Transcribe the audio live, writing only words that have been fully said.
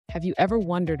Have you ever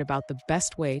wondered about the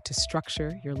best way to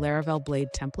structure your Laravel Blade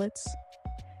templates?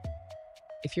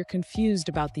 If you're confused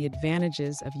about the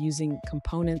advantages of using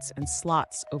components and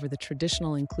slots over the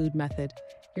traditional include method,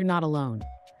 you're not alone.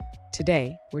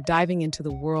 Today, we're diving into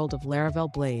the world of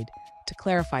Laravel Blade to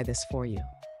clarify this for you.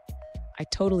 I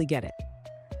totally get it.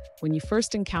 When you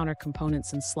first encounter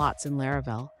components and slots in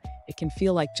Laravel, it can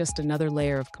feel like just another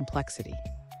layer of complexity.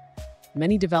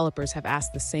 Many developers have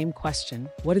asked the same question: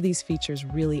 what do these features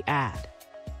really add?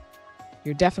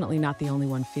 You're definitely not the only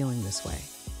one feeling this way.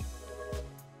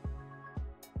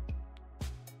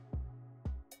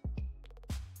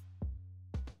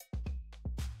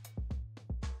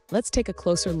 Let's take a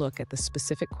closer look at the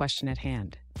specific question at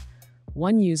hand.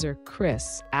 One user,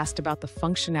 Chris, asked about the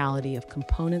functionality of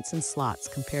components and slots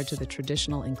compared to the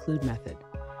traditional include method.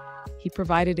 He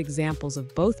provided examples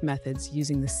of both methods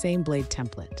using the same Blade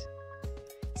template.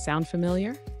 Sound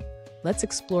familiar? Let's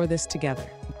explore this together.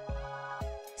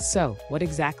 So, what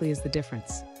exactly is the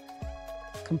difference?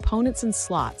 Components and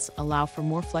slots allow for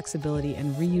more flexibility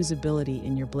and reusability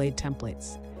in your Blade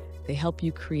templates. They help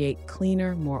you create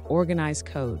cleaner, more organized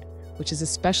code, which is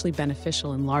especially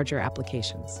beneficial in larger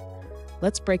applications.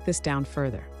 Let's break this down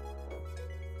further.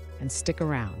 And stick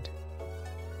around.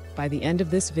 By the end of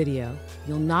this video,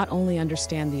 you'll not only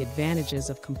understand the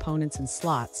advantages of components and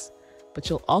slots, but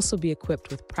you'll also be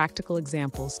equipped with practical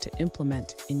examples to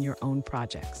implement in your own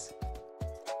projects.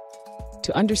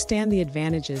 To understand the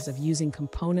advantages of using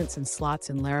components and slots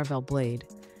in Laravel Blade,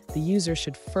 the user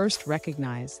should first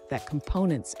recognize that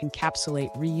components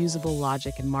encapsulate reusable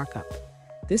logic and markup.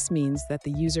 This means that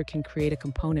the user can create a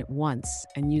component once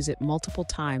and use it multiple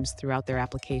times throughout their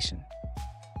application.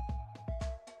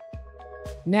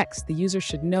 Next, the user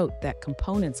should note that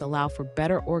components allow for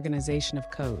better organization of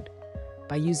code.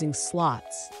 By using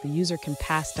slots, the user can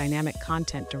pass dynamic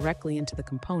content directly into the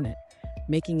component,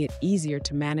 making it easier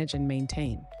to manage and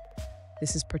maintain.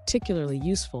 This is particularly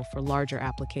useful for larger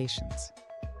applications.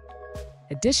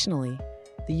 Additionally,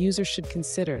 the user should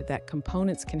consider that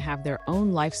components can have their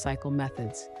own lifecycle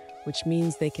methods, which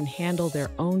means they can handle their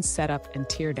own setup and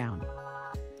teardown.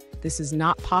 This is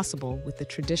not possible with the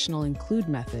traditional include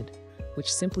method, which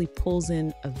simply pulls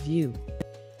in a view.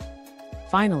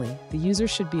 Finally, the user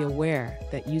should be aware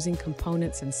that using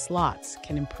components and slots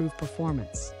can improve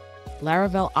performance.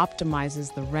 Laravel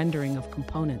optimizes the rendering of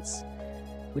components,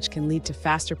 which can lead to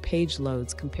faster page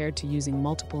loads compared to using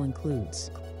multiple includes.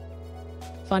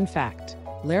 Fun fact: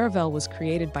 Laravel was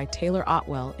created by Taylor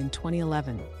Otwell in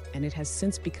 2011, and it has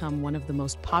since become one of the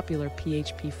most popular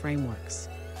PHP frameworks.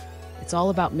 It's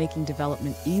all about making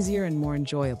development easier and more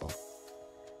enjoyable.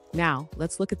 Now,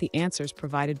 let's look at the answers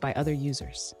provided by other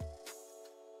users.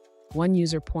 One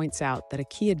user points out that a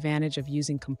key advantage of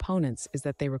using components is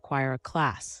that they require a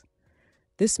class.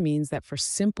 This means that for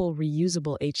simple,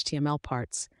 reusable HTML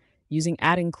parts, using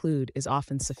add-include is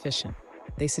often sufficient.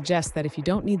 They suggest that if you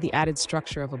don't need the added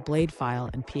structure of a Blade file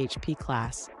and PHP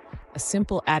class, a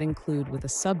simple add-include with a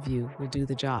subview will do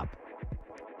the job.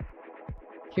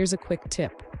 Here's a quick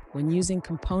tip. When using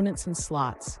components and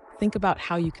slots, think about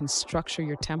how you can structure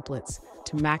your templates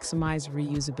to maximize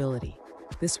reusability.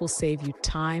 This will save you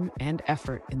time and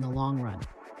effort in the long run.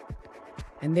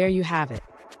 And there you have it.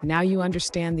 Now you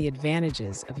understand the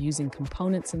advantages of using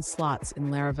components and slots in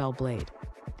Laravel Blade.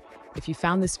 If you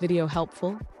found this video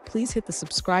helpful, please hit the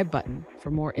subscribe button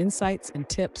for more insights and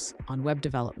tips on web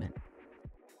development.